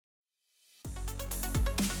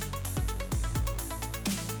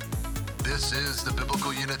This is the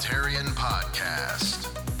Biblical Unitarian Podcast.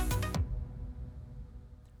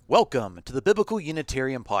 Welcome to the Biblical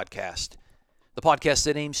Unitarian Podcast, the podcast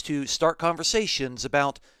that aims to start conversations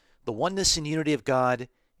about the oneness and unity of God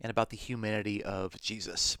and about the humanity of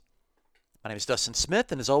Jesus. My name is Dustin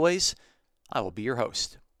Smith, and as always, I will be your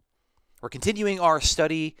host. We're continuing our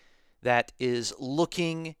study that is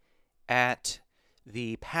looking at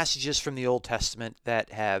the passages from the Old Testament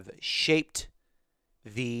that have shaped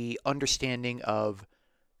the understanding of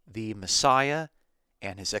the Messiah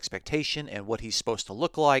and his expectation and what he's supposed to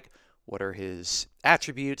look like, what are his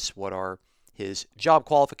attributes, what are his job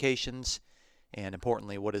qualifications, and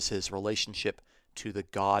importantly, what is his relationship to the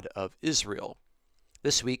God of Israel.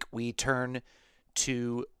 This week we turn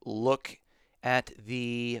to look at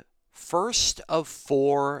the first of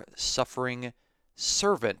four suffering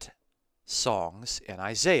servant songs in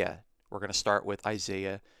Isaiah. We're going to start with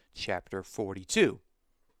Isaiah chapter 42.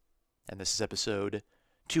 And this is episode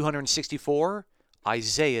 264,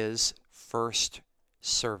 Isaiah's first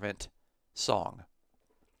servant song.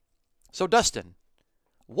 So, Dustin,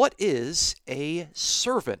 what is a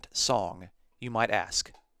servant song, you might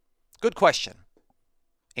ask? Good question.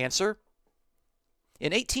 Answer: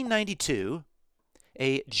 in 1892,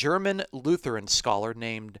 a German Lutheran scholar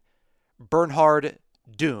named Bernhard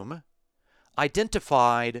Doom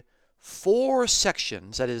identified four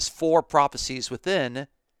sections, that is, four prophecies within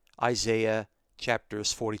Isaiah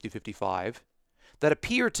chapters 40 through 55, that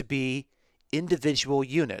appear to be individual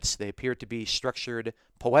units. They appear to be structured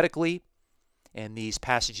poetically, and these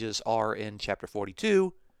passages are in chapter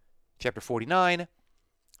 42, chapter 49,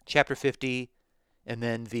 chapter 50, and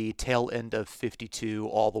then the tail end of 52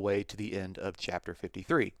 all the way to the end of chapter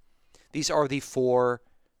 53. These are the four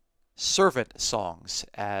servant songs,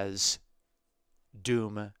 as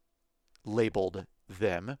Doom labeled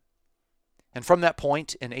them. And from that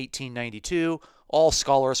point in 1892, all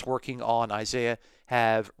scholars working on Isaiah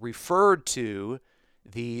have referred to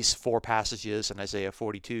these four passages in Isaiah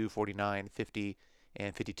 42, 49, 50,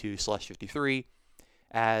 and 52/53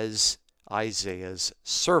 as Isaiah's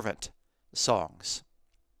servant songs.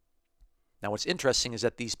 Now, what's interesting is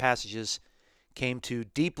that these passages came to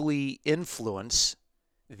deeply influence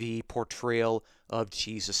the portrayal of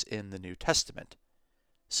Jesus in the New Testament.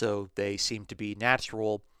 So they seem to be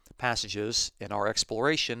natural passages in our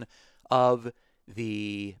exploration of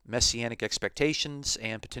the messianic expectations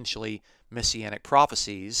and potentially messianic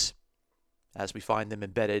prophecies as we find them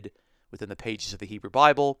embedded within the pages of the Hebrew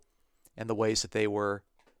Bible and the ways that they were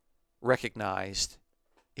recognized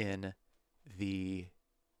in the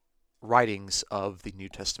writings of the New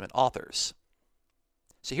Testament authors.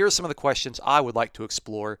 So here are some of the questions I would like to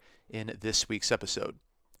explore in this week's episode.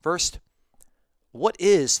 First, what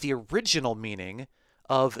is the original meaning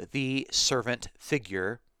of the servant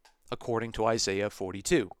figure according to Isaiah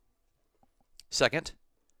 42? Second,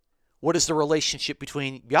 what is the relationship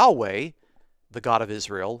between Yahweh, the God of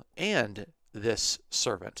Israel, and this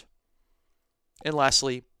servant? And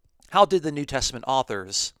lastly, how did the New Testament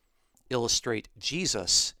authors illustrate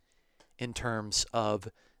Jesus in terms of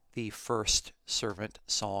the first servant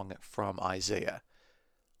song from Isaiah?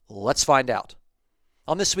 Let's find out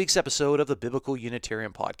on this week's episode of the Biblical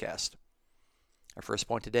Unitarian Podcast. Our first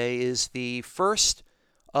point today is the first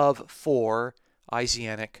of four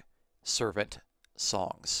Isaianic servant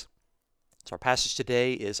songs. So our passage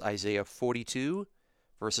today is Isaiah 42,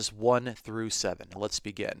 verses 1 through 7. Let's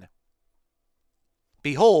begin.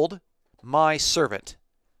 Behold, my servant,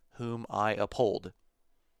 whom I uphold,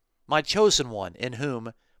 my chosen one, in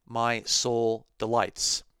whom my soul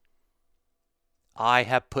delights. I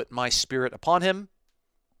have put my spirit upon him.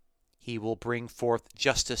 He will bring forth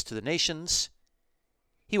justice to the nations.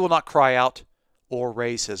 He will not cry out or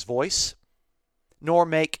raise his voice, nor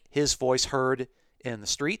make his voice heard in the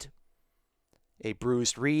street. A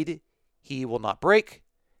bruised reed he will not break,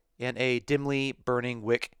 and a dimly burning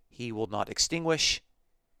wick he will not extinguish.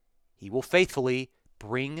 He will faithfully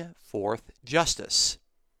bring forth justice.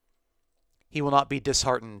 He will not be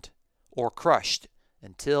disheartened or crushed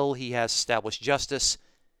until he has established justice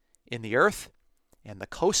in the earth, and the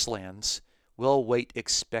coastlands will wait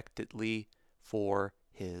expectantly for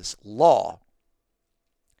his law.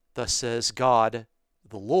 Thus says God,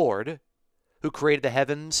 the Lord, who created the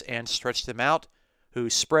heavens and stretched them out, who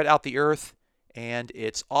spread out the earth and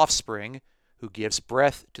its offspring, who gives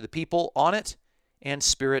breath to the people on it and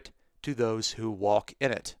spirit to those who walk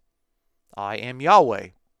in it. I am Yahweh.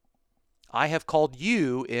 I have called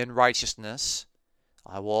you in righteousness.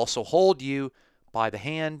 I will also hold you by the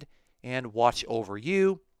hand and watch over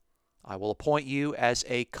you. I will appoint you as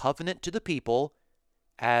a covenant to the people,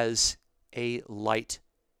 as a light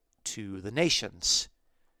to the nations,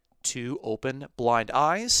 to open blind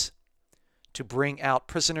eyes, to bring out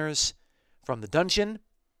prisoners from the dungeon,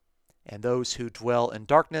 and those who dwell in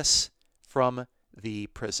darkness from the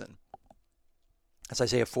prison. That's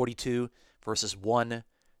Isaiah 42, verses 1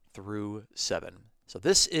 through 7. So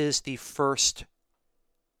this is the first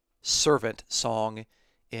servant song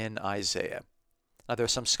in Isaiah. Now, there are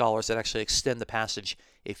some scholars that actually extend the passage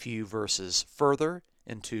a few verses further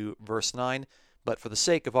into verse 9, but for the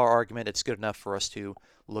sake of our argument, it's good enough for us to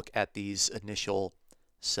look at these initial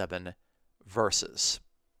 7 verses.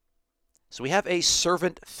 So we have a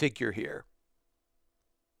servant figure here.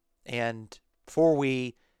 And before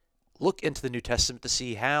we look into the New Testament to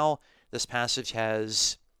see how this passage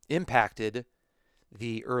has impacted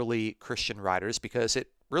the early Christian writers, because it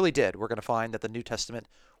really did, we're going to find that the New Testament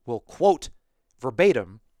will quote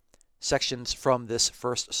verbatim sections from this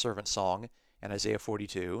first servant song in Isaiah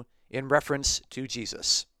 42 in reference to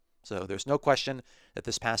Jesus. So there's no question that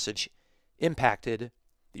this passage impacted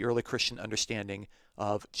the early Christian understanding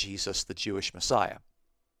of Jesus, the Jewish Messiah.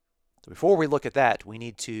 So before we look at that, we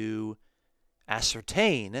need to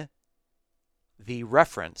ascertain the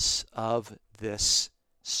reference of this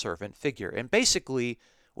servant figure. And basically,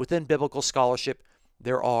 within biblical scholarship,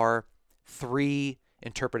 there are 3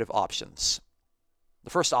 interpretive options. The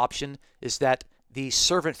first option is that the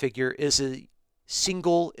servant figure is a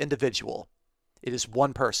single individual. It is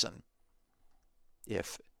one person.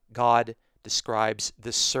 If God describes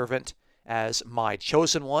this servant as my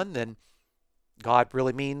chosen one, then God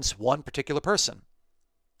really means one particular person.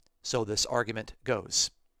 So this argument goes.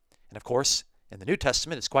 And of course, in the New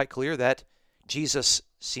Testament, it's quite clear that Jesus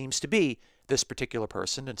seems to be this particular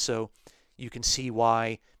person, and so you can see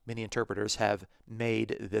why many interpreters have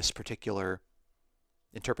made this particular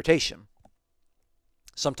interpretation.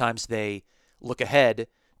 Sometimes they look ahead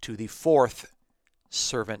to the 4th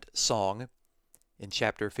servant song in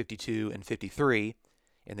chapter 52 and 53,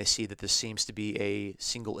 and they see that this seems to be a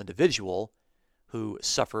single individual who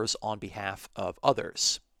suffers on behalf of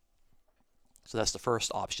others. So that's the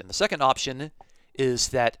first option. The second option is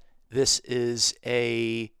that this is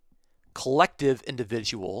a collective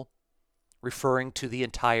individual referring to the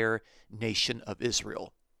entire nation of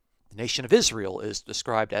Israel. The nation of Israel is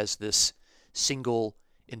described as this single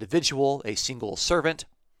individual, a single servant,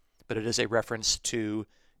 but it is a reference to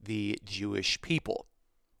the Jewish people,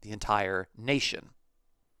 the entire nation.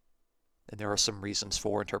 And there are some reasons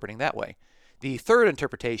for interpreting that way. The third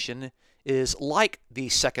interpretation is like the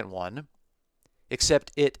second one,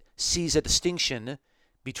 except it sees a distinction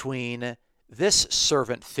between this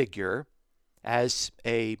servant figure as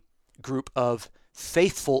a group of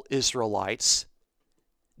faithful Israelites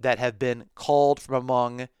that have been called from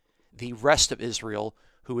among the rest of Israel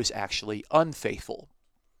who is actually unfaithful.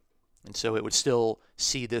 And so it would still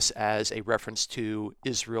see this as a reference to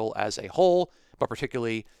Israel as a whole, but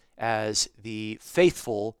particularly as the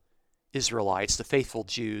faithful Israelites, the faithful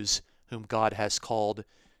Jews whom God has called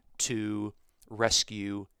to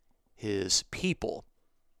rescue his people,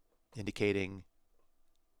 indicating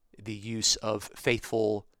the use of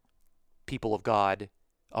faithful people of God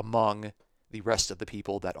among the rest of the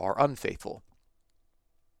people that are unfaithful.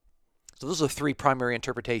 So those are the 3 primary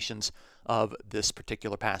interpretations of this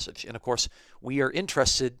particular passage. And of course, we are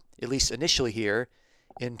interested, at least initially here,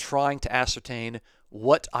 in trying to ascertain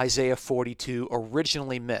what Isaiah 42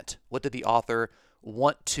 originally meant. What did the author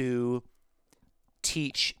want to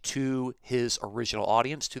teach to his original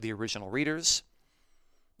audience, to the original readers?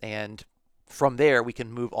 And from there, we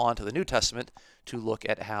can move on to the New Testament to look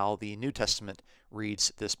at how the New Testament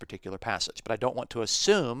reads this particular passage. But I don't want to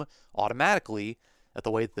assume automatically that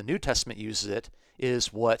the way that the New Testament uses it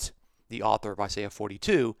is what the author of Isaiah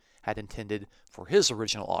 42 had intended for his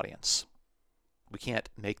original audience. We can't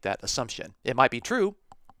make that assumption. It might be true,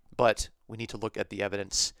 but we need to look at the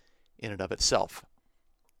evidence in and of itself.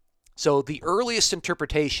 So the earliest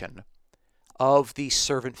interpretation of the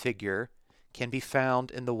servant figure can be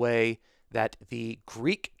found in the way that the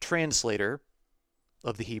Greek translator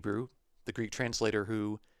of the Hebrew, the Greek translator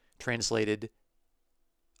who translated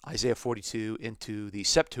Isaiah 42 into the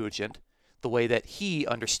Septuagint, the way that he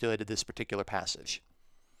understood this particular passage.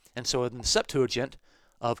 And so in the Septuagint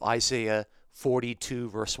of Isaiah 42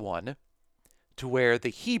 verse 1, to where the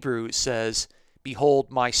Hebrew says, "Behold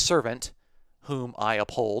my servant, whom I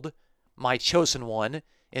uphold, my chosen one,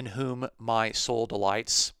 in whom my soul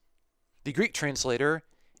delights," the Greek translator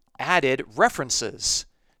added references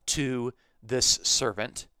to this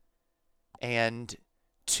servant and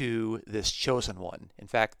to this chosen one. In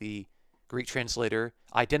fact, the Greek translator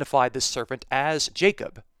identified this servant as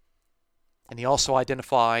Jacob. And he also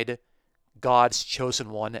identified God's chosen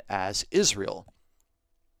one as Israel,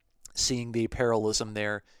 seeing the parallelism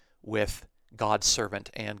there with God's servant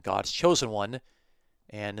and God's chosen one,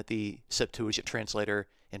 and the Septuagint translator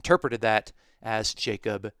interpreted that as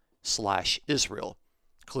Jacob/Israel,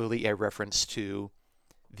 clearly a reference to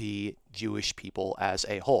the Jewish people as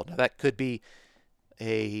a whole. Now that could be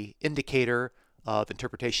an indicator of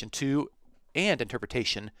interpretation 2 and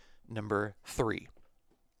interpretation number 3.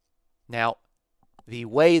 Now, the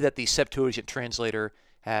way that the Septuagint translator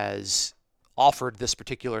has offered this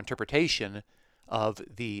particular interpretation of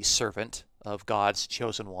the servant of God's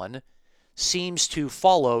chosen one seems to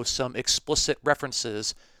follow some explicit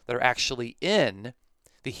references that are actually in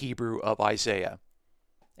the Hebrew of Isaiah.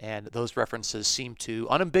 And those references seem to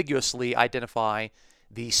unambiguously identify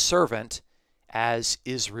the servant as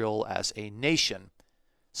Israel as a nation.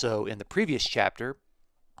 So in the previous chapter,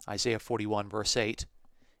 Isaiah 41 verse 8,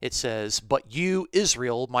 it says, "But you,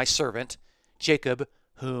 Israel, my servant, Jacob,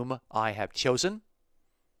 whom I have chosen."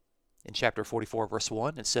 In chapter 44 verse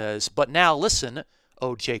 1, it says, "But now listen,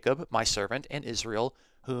 O Jacob, my servant, and Israel,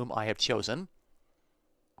 whom I have chosen."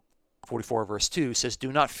 44 verse 2 says,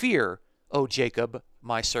 "Do not fear, O Jacob,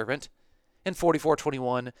 my servant." And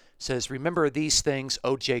 44:21 says, "Remember these things,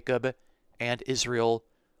 O Jacob and Israel,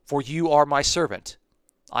 for you are my servant.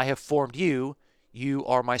 I have formed you. You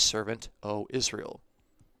are my servant, O Israel."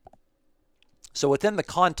 So within the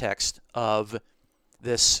context of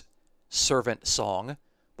this servant song,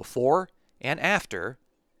 before and after,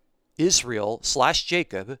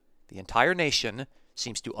 Israel/Jacob, the entire nation,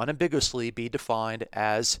 seems to unambiguously be defined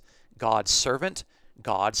as God's servant,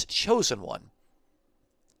 God's chosen one.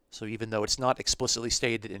 So even though it's not explicitly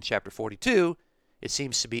stated in chapter 42, it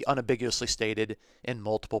seems to be unambiguously stated in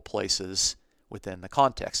multiple places within the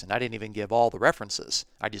context. And I didn't even give all the references.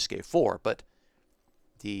 I just gave 4, but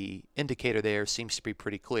the indicator there seems to be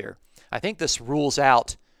pretty clear. I think this rules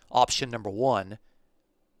out option number 1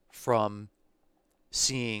 from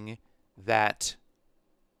seeing that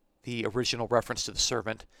the original reference to the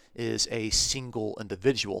servant is a single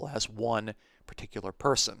individual, as one particular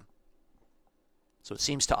person. So it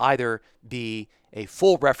seems to either be a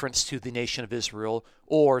full reference to the nation of Israel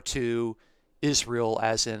or to Israel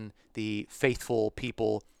as in the faithful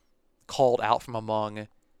people called out from among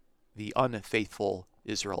the unfaithful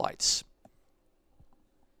Israelites.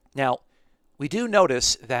 Now, we do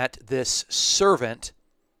notice that this servant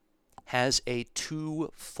has a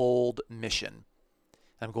twofold mission.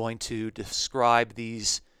 I'm going to describe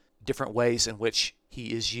these different ways in which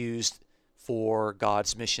he is used for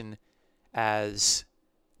God's mission as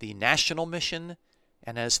the national mission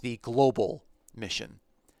and as the global mission.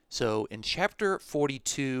 So in chapter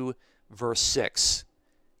 42, verse 6,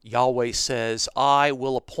 Yahweh says, "I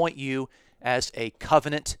will appoint you as a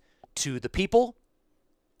covenant to the people,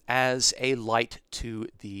 as a light to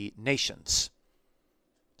the nations."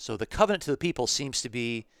 So the covenant to the people seems to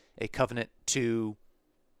be a covenant to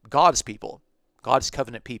God's people, God's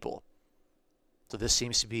covenant people. So this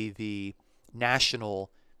seems to be the national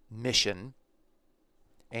mission.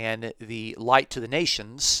 And the light to the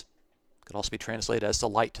nations could also be translated as the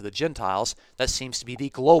light to the Gentiles. That seems to be the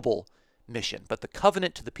global mission. But the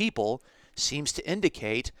covenant to the people seems to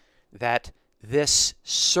indicate that this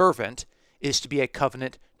servant is to be a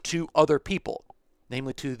covenant to other people,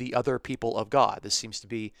 namely to the other people of God. This seems to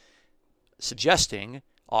be suggesting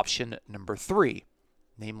option number 3,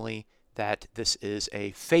 namely that this is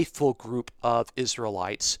a faithful group of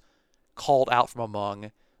Israelites called out from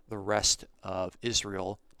among the rest of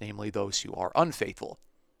Israel, namely those who are unfaithful.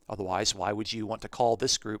 Otherwise, why would you want to call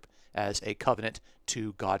this group as a covenant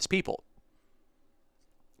to God's people?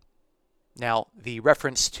 Now, the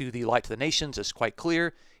reference to the light to the nations is quite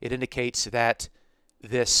clear. It indicates that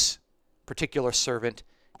this particular servant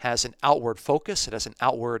has an outward focus. It has an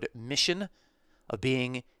outward mission of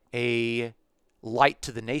being a light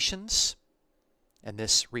to the nations. And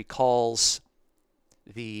this recalls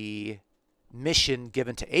the mission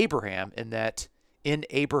given to Abraham, in that in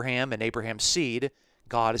Abraham and Abraham's seed,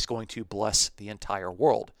 God is going to bless the entire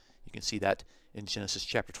world. You can see that in Genesis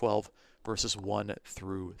chapter 12, verses 1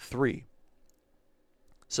 through 3.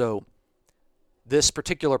 So this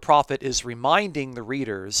particular prophet is reminding the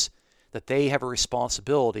readers that they have a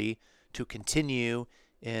responsibility to continue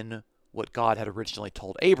in what God had originally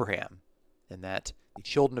told Abraham, and that the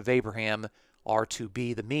children of Abraham are to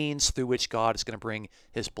be the means through which God is going to bring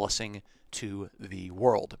his blessing to the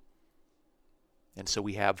world. And so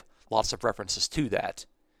we have lots of references to that.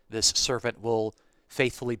 This servant will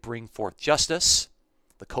faithfully bring forth justice.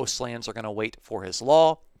 The coastlands are going to wait for his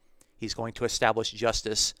law. He's going to establish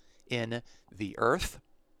justice in the earth.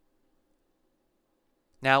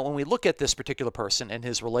 Now, when we look at this particular person and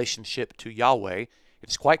his relationship to Yahweh,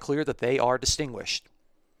 it's quite clear that they are distinguished.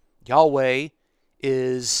 Yahweh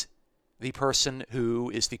is the person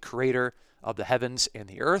who is the creator of the heavens and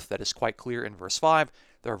the earth. That is quite clear in verse 5.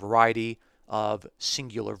 There are a variety of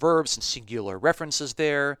singular verbs and singular references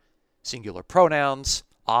there, singular pronouns.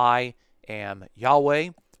 I am Yahweh.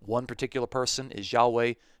 One particular person is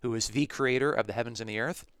Yahweh, who is the creator of the heavens and the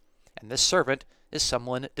earth. And this servant is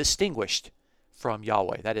someone distinguished from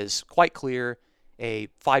Yahweh. That is quite clear. A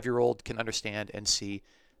 5-year-old can understand and see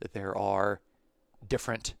that there are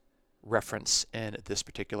different reference in this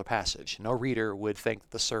particular passage. No reader would think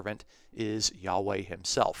that the servant is Yahweh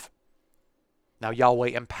himself. Now, Yahweh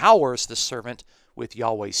empowers the servant with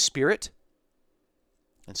Yahweh's Spirit.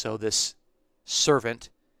 And so this servant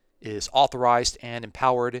is authorized and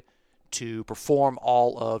empowered to perform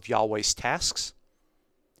all of Yahweh's tasks.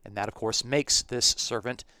 And that, of course, makes this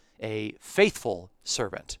servant a faithful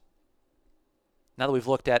servant. Now that we've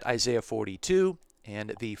looked at Isaiah 42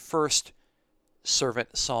 and the first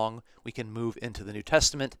servant song, we can move into the New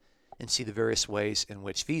Testament and see the various ways in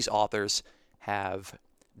which these authors have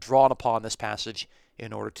drawn upon this passage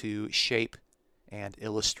in order to shape and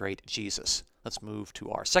illustrate Jesus. Let's move to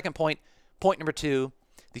our second point. Point number 2,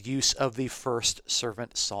 the use of the first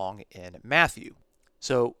servant song in Matthew.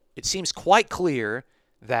 So it seems quite clear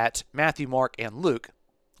that Matthew, Mark, and Luke,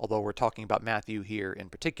 although we're talking about Matthew here in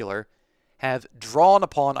particular, have drawn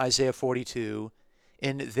upon Isaiah 42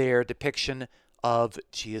 in their depiction of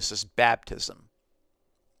Jesus' baptism.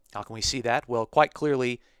 How can we see that? Well, quite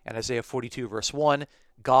clearly in Isaiah 42 verse 1,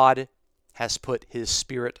 God has put his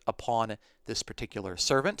Spirit upon this particular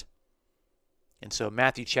servant. And so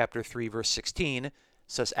Matthew chapter 3 verse 16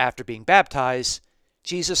 says, after being baptized,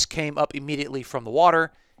 Jesus came up immediately from the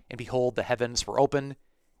water, and behold, the heavens were opened,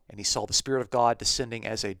 and he saw the Spirit of God descending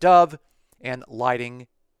as a dove and lighting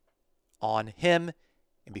on him.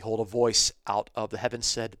 And behold, a voice out of the heavens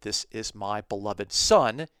said, this is my beloved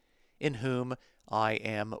Son, in whom I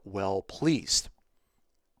am well pleased.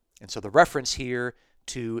 And so the reference here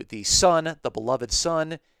to the Son, the beloved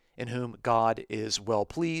Son, in whom God is well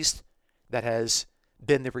pleased, that has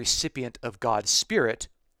been the recipient of God's Spirit,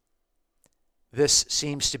 this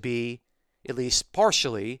seems to be, at least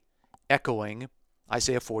partially, echoing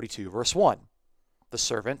Isaiah 42 verse 1. The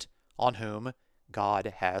servant on whom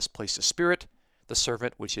God has placed his Spirit, the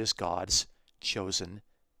servant which is God's chosen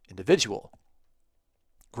individual.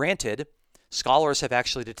 Granted, scholars have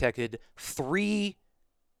actually detected 3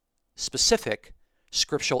 specific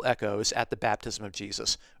scriptural echoes at the baptism of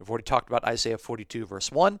Jesus. We've already talked about Isaiah 42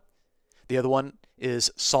 verse 1. The other one is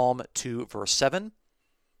Psalm 2 verse 7,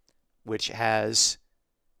 which has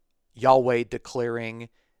Yahweh declaring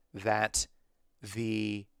that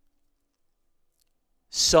the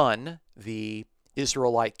Son, the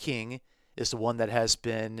Israelite king, is the one that has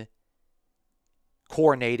been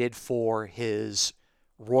coronated for his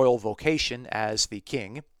royal vocation as the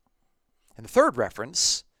king. And the third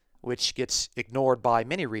reference, which gets ignored by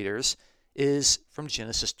many readers, is from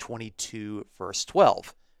Genesis 22 verse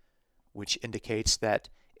 12, which indicates that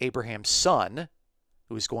Abraham's son,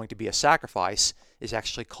 who is going to be a sacrifice, is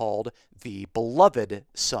actually called the beloved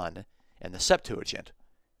Son in the Septuagint.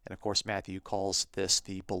 And of course, Matthew calls this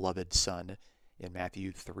the beloved Son in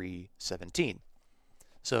Matthew 3:17.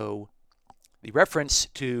 So the reference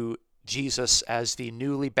to Jesus as the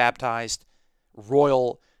newly baptized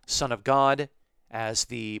royal Son of God, as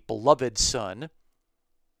the beloved Son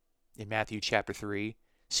in Matthew chapter 3,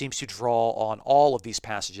 seems to draw on all of these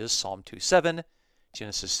passages, Psalm 2:7,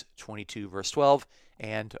 Genesis 22 verse 12,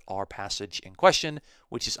 and our passage in question,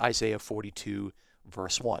 which is Isaiah 42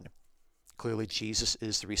 verse 1. Clearly, Jesus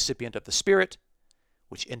is the recipient of the Spirit,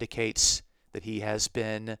 which indicates that he has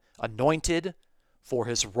been anointed for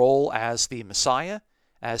his role as the Messiah,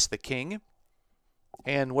 as the King.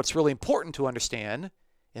 And what's really important to understand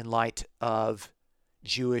in light of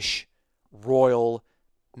Jewish royal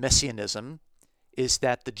messianism is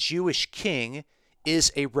that the Jewish king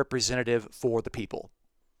is a representative for the people.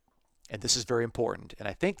 And this is very important. And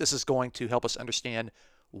I think this is going to help us understand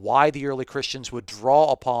why the early Christians would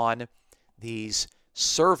draw upon these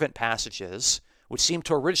servant passages, which seem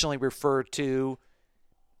to originally refer to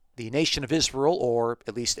the nation of Israel, or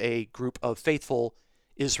at least a group of faithful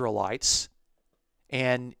Israelites,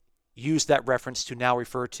 and use that reference to now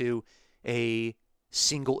refer to a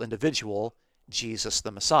single individual, Jesus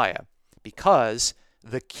the Messiah, because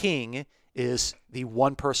the king is the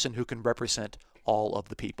one person who can represent all of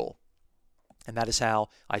the people. And that is how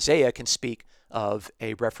Isaiah can speak of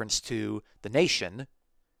a reference to the nation,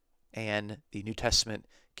 and the New Testament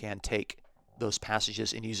can take those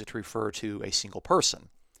passages and use it to refer to a single person,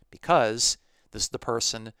 because this is the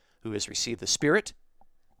person who has received the Spirit,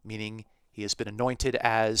 meaning he has been anointed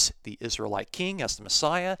as the Israelite king, as the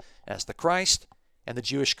Messiah, as the Christ, and the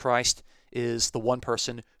Jewish Christ is the one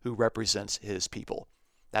person who represents his people.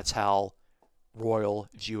 That's how royal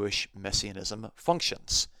Jewish messianism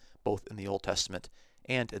functions, both in the Old Testament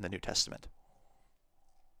and in the New Testament.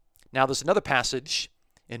 Now, there's another passage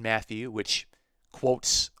in Matthew which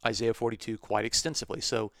quotes Isaiah 42 quite extensively.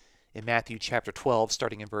 So in Matthew chapter 12,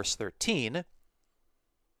 starting in verse 13,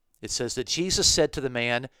 it says that Jesus said to the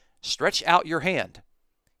man, "Stretch out your hand."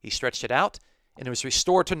 He stretched it out, and it was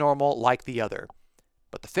restored to normal like the other.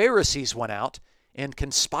 But the Pharisees went out and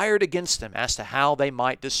conspired against him as to how they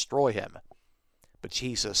might destroy him. But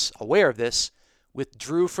Jesus, aware of this,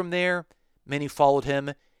 withdrew from there. Many followed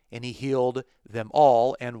him, and he healed them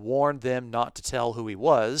all and warned them not to tell who he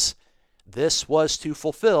was. This was to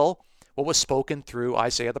fulfill what was spoken through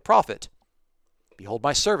Isaiah the prophet. "Behold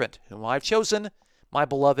my servant, whom I have chosen, my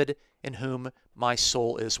beloved, in whom my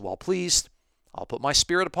soul is well pleased. I'll put my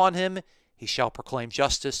spirit upon him. He shall proclaim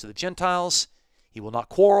justice to the Gentiles. He will not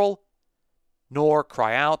quarrel, nor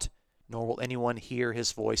cry out, nor will anyone hear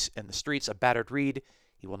his voice in the streets. A battered reed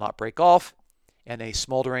he will not break off, and a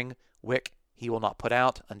smoldering wick he will not put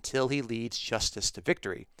out, until he leads justice to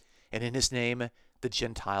victory. And in his name the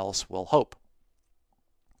Gentiles will hope."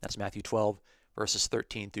 That's Matthew 12, verses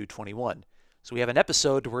 13 through 21. So we have an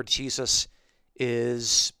episode where Jesus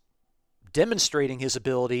is demonstrating his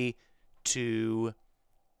ability to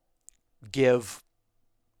give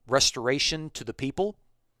restoration to the people,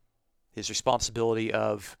 his responsibility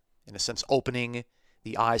of, in a sense, opening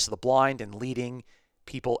the eyes of the blind and leading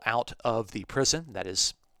people out of the prison. That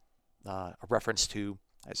is a reference to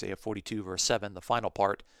Isaiah 42, verse 7, the final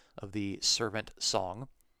part of the servant song.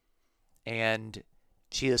 And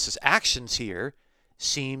Jesus' actions here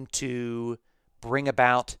seem to bring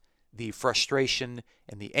about the frustration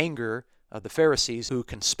and the anger of the Pharisees, who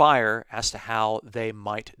conspire as to how they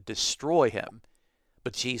might destroy him.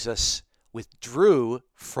 But Jesus withdrew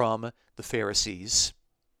from the Pharisees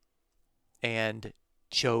and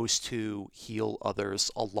chose to heal others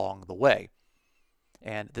along the way.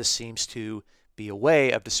 And this seems to be a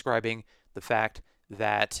way of describing the fact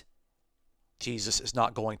that Jesus is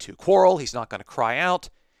not going to quarrel, he's not going to cry out,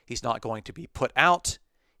 he's not going to be put out,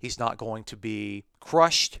 he's not going to be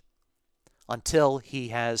crushed until he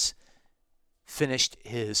has finished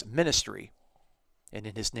his ministry. And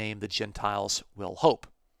in his name the Gentiles will hope.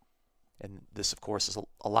 And this, of course, is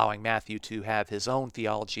allowing Matthew to have his own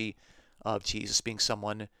theology of Jesus being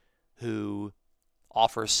someone who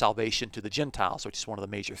offers salvation to the Gentiles, which is one of the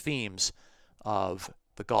major themes of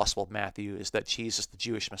the Gospel of Matthew, is that Jesus, the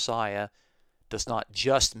Jewish Messiah, does not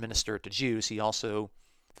just minister to Jews. He also,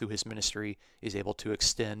 through his ministry, is able to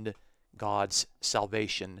extend God's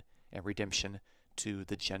salvation and redemption to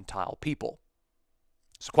the Gentile people.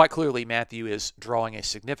 So quite clearly, Matthew is drawing a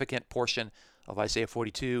significant portion of Isaiah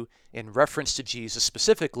 42 in reference to Jesus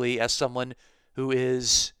specifically as someone who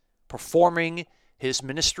is performing his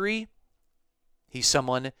ministry. He's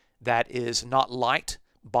someone that is not liked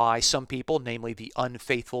by some people, namely the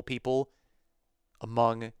unfaithful people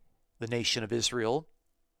among the nation of Israel.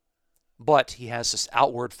 But he has this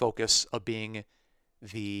outward focus of being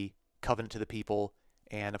the covenant to the people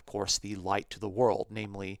and, of course, the light to the world,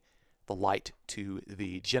 namely the light to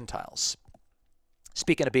the Gentiles.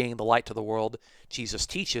 Speaking of being the light to the world, Jesus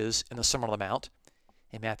teaches in the Sermon on the Mount,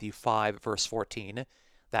 in Matthew 5, verse 14,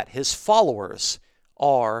 that his followers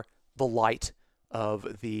are the light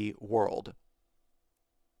of the world.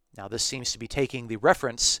 Now, this seems to be taking the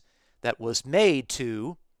reference that was made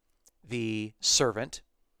to the servant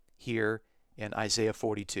here in Isaiah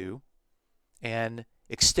 42 and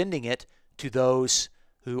extending it to those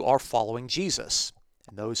who are following Jesus.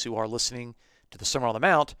 And those who are listening to the Sermon on the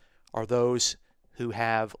Mount are those who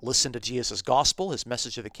have listened to Jesus' gospel, his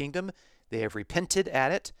message of the kingdom. They have repented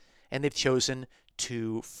at it, and they've chosen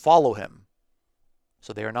to follow him.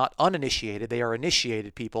 So they are not uninitiated, they are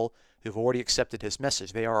initiated people who've already accepted his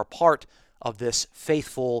message. They are a part of this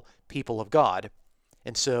faithful people of God.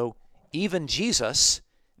 And so even Jesus,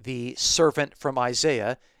 the servant from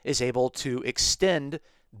Isaiah, is able to extend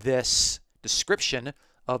this description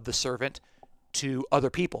of the servant to other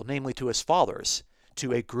people, namely to his followers,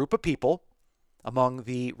 to a group of people among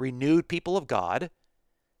the renewed people of God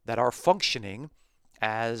that are functioning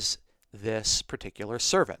as this particular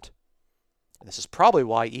servant. And this is probably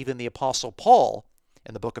why even the Apostle Paul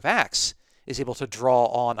in the book of Acts is able to draw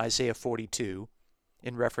on Isaiah 42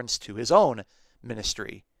 in reference to his own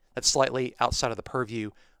ministry, That's slightly outside of the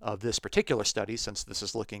purview of this particular study, since this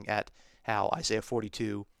is looking at how Isaiah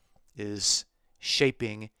 42 is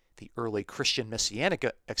shaping the early Christian messianic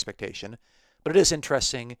expectation. But it is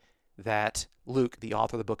interesting that Luke, the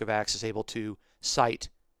author of the book of Acts, is able to cite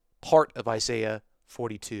part of Isaiah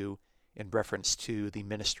 42 in reference to the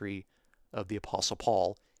ministry of the Apostle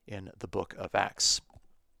Paul in the book of Acts.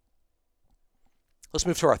 Let's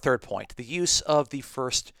move to our third point, the use of the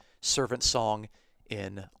first servant song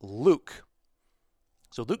in Luke.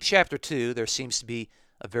 So Luke chapter 2, there seems to be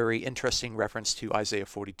a very interesting reference to Isaiah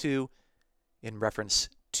 42 in reference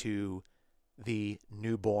to the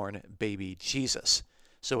newborn baby Jesus.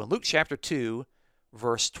 So in Luke chapter 2,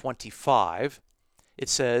 verse 25, it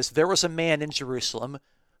says, "There was a man in Jerusalem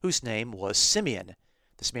whose name was Simeon.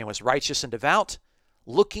 This man was righteous and devout,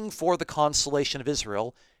 looking for the consolation of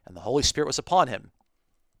Israel, and the Holy Spirit was upon him.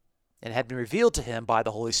 And it had been revealed to him by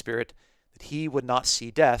the Holy Spirit that he would not see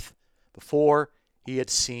death before he had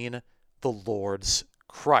seen the Lord's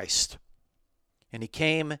Christ. And he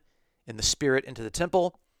came in the Spirit into the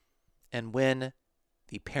temple, and when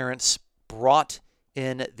the parents brought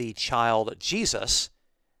in the child Jesus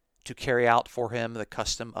to carry out for him the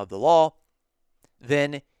custom of the law,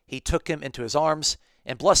 then he took him into his arms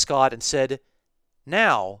and blessed God and said,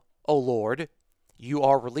 'Now, O Lord, you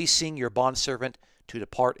are releasing your bondservant to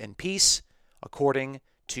depart in peace, according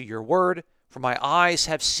to your word, for my eyes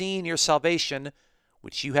have seen your salvation,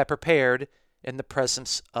 which you have prepared in the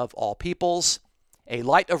presence of all peoples, a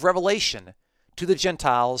light of revelation to the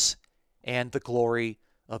Gentiles and the glory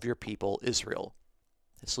of your people Israel.'"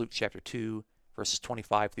 It's Luke chapter 2, verses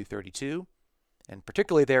 25 through 32. And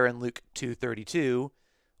particularly there in Luke 2:32,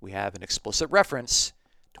 we have an explicit reference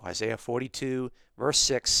to Isaiah 42, verse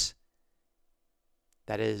 6,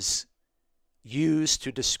 that is used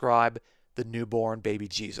to describe the newborn baby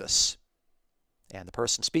Jesus. And the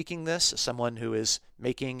person speaking this is someone who is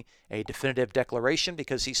making a definitive declaration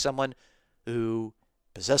because he's someone who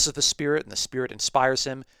possesses the Spirit, and the Spirit inspires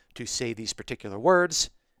him to say these particular words.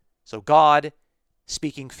 So God,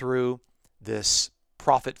 speaking through this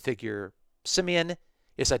prophet figure, Simeon,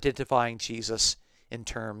 is identifying Jesus in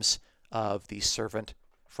terms of the servant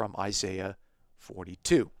from Isaiah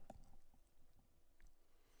 42.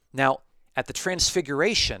 Now, at the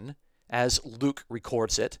Transfiguration, as Luke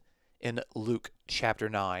records it in Luke chapter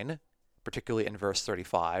 9, particularly in verse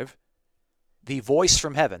 35, the voice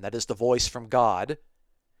from heaven, that is the voice from God,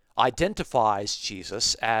 identifies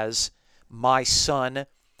Jesus as my son,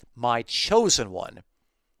 my chosen one.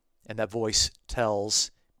 And that voice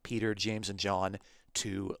tells Peter, James, and John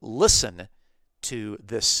to listen to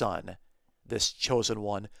this son, this chosen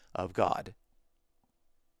one of God.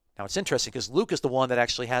 Now it's interesting because Luke is the one that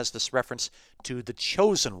actually has this reference to the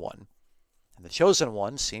chosen one. And the chosen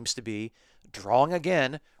one seems to be drawing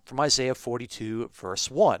again from Isaiah 42,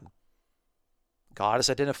 verse 1. God is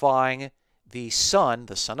identifying the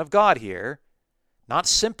Son of God here, not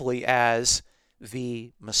simply as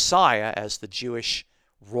the Messiah, as the Jewish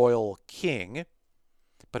royal king,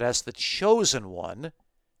 but as the chosen one,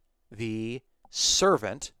 the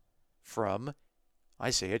servant from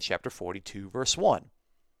Isaiah chapter 42, verse 1.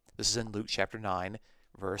 This is in Luke chapter 9,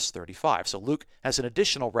 verse 35. So Luke has an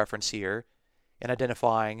additional reference here in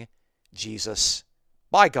identifying Jesus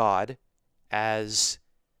by God as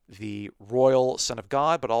the royal Son of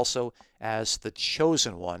God, but also as the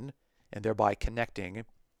chosen one, and thereby connecting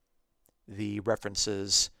the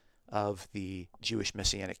references of the Jewish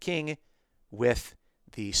Messianic king with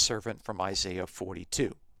the servant from Isaiah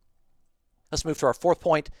 42. Let's move to our fourth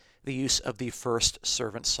point, the use of the first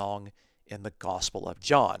servant song in the Gospel of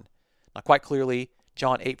John. Now, quite clearly,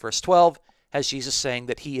 John 8, verse 12, has Jesus saying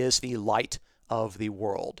that he is the light of the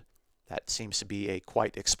world. That seems to be a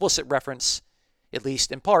quite explicit reference, at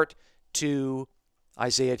least in part, to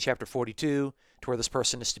Isaiah chapter 42, to where this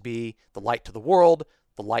person is to be the light to the world,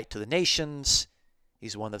 the light to the nations.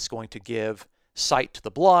 He's one that's going to give sight to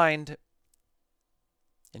the blind.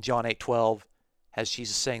 In John 8:12, has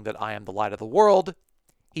Jesus saying that I am the light of the world.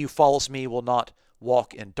 He who follows me will not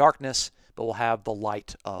walk in darkness, but will have the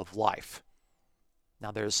light of life.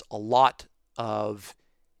 Now there's a lot of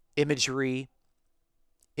imagery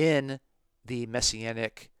in the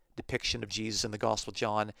messianic depiction of Jesus in the Gospel of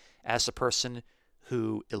John as the person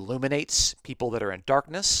who illuminates people that are in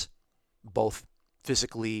darkness, both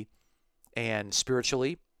physically and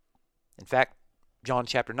spiritually. In fact, John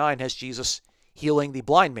chapter 9 has Jesus healing the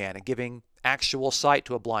blind man and giving actual sight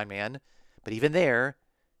to a blind man. But even there,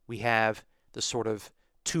 we have the sort of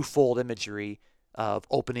twofold imagery of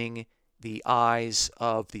opening the eyes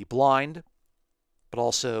of the blind, but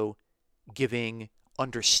also giving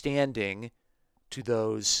understanding to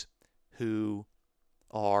those who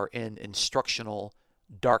are in instructional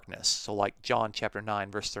darkness. So like John chapter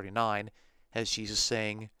 9, verse 39, has Jesus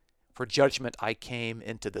saying, "For judgment I came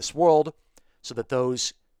into this world, so that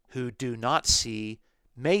those who do not see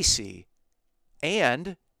may see,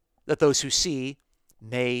 and that those who see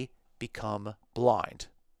may become blind."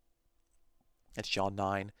 That's John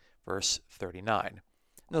 9, verse 39. And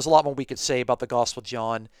there's a lot more we could say about the Gospel of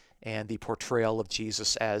John and the portrayal of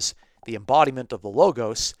Jesus as the embodiment of the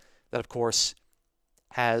Logos that, of course,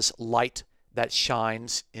 has light that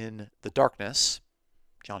shines in the darkness.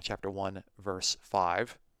 John chapter 1, verse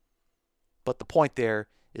 5. But the point there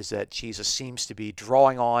is that Jesus seems to be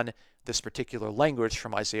drawing on this particular language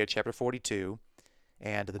from Isaiah chapter 42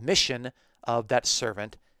 and the mission of that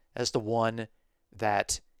servant as the one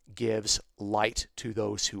that gives light to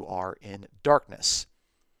those who are in darkness.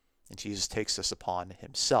 And Jesus takes this upon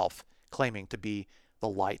himself, claiming to be the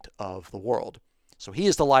light of the world. So he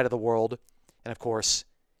is the light of the world. And of course,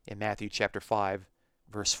 in Matthew chapter 5,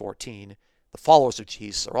 verse 14, the followers of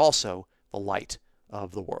Jesus are also the light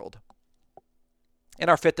of the world. And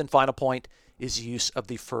our fifth and final point is use of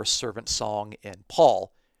the first servant song in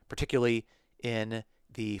Paul, particularly in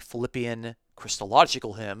the Philippian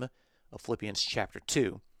Christological hymn of Philippians chapter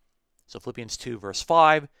 2. So Philippians 2, verse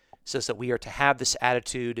 5 says that we are to have this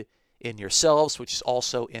attitude in yourselves, which is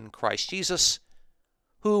also in Christ Jesus,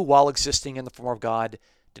 who, while existing in the form of God,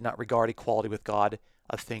 did not regard equality with God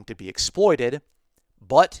a thing to be exploited,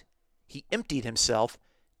 but he emptied himself,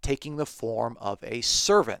 taking the form of a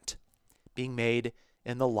servant, being made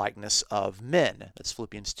in the likeness of men. That's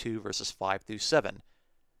Philippians 2, verses 5 through 7.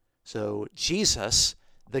 So Jesus,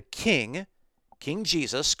 the King, King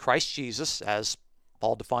Jesus, Christ Jesus, as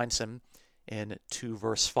Paul defines him in 2,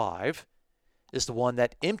 verse 5, is the one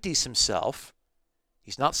that empties himself.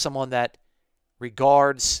 He's not someone that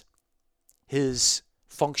regards his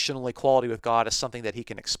functional equality with God as something that he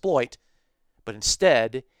can exploit, but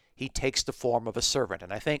instead he takes the form of a servant.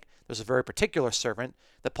 And I think there's a very particular servant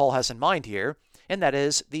that Paul has in mind here, and that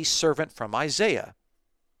is the servant from Isaiah.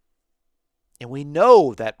 And we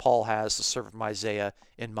know that Paul has the servant from Isaiah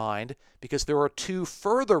in mind because there are two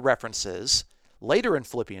further references later in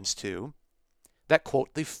Philippians 2 that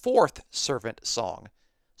quote the fourth servant song.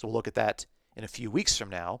 So we'll look at that in a few weeks from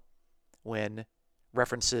now when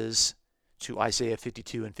references to Isaiah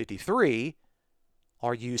 52 and 53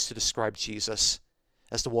 are used to describe Jesus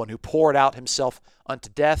as the one who poured out himself unto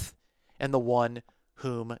death and the one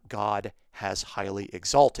whom God has highly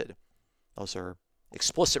exalted. Those are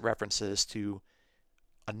explicit references to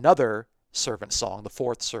another servant song, the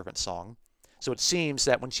fourth servant song. So it seems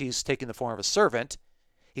that when she's taking the form of a servant,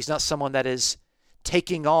 he's not someone that is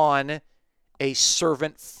taking on a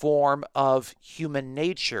servant form of human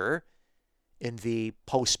nature in the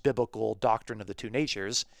post-biblical doctrine of the two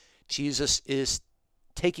natures. Jesus is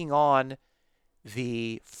taking on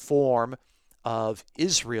the form of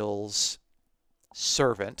Israel's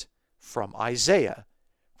servant from Isaiah,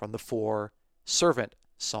 from the four servant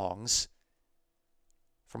songs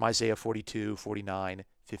from Isaiah 42, 49,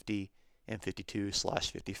 50, and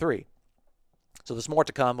 52/53. So there's more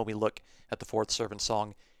to come when we look at the fourth servant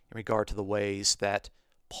song in regard to the ways that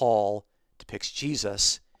Paul depicts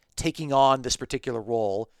Jesus taking on this particular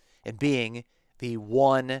role and being the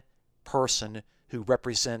one person who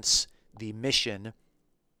represents the mission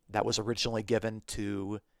that was originally given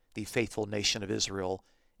to the faithful nation of Israel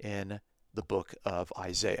in the book of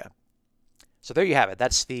Isaiah. So there you have it.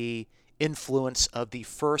 That's the influence of the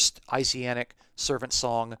first Isaianic servant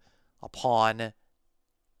song upon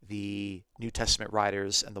the New Testament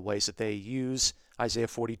writers and the ways that they use Isaiah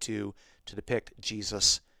 42 to depict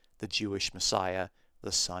Jesus, the Jewish Messiah,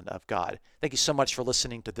 the Son of God. Thank you so much for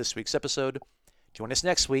listening to this week's episode. Join us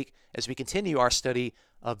next week as we continue our study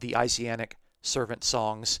of the Isaianic servant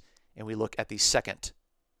songs, and we look at the second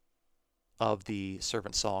of the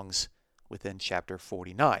servant songs within chapter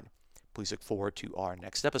 49. Please look forward to our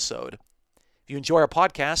next episode. If you enjoy our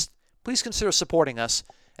podcast, please consider supporting us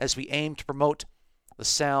as we aim to promote the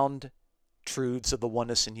sound truths of the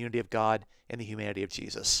oneness and unity of God and the humanity of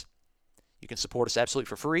Jesus. You can support us absolutely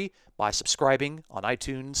for free by subscribing on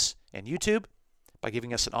iTunes and YouTube, by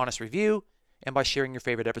giving us an honest review, and by sharing your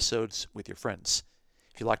favorite episodes with your friends.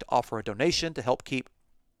 If you'd like to offer a donation to help keep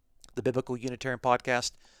the Biblical Unitarian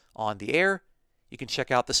Podcast on the air, you can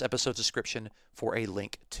check out this episode's description for a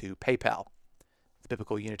link to PayPal. The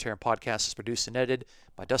Biblical Unitarian Podcast is produced and edited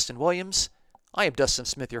by Dustin Williams. I am Dustin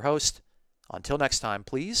Smith, your host. Until next time,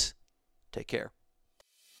 please take care.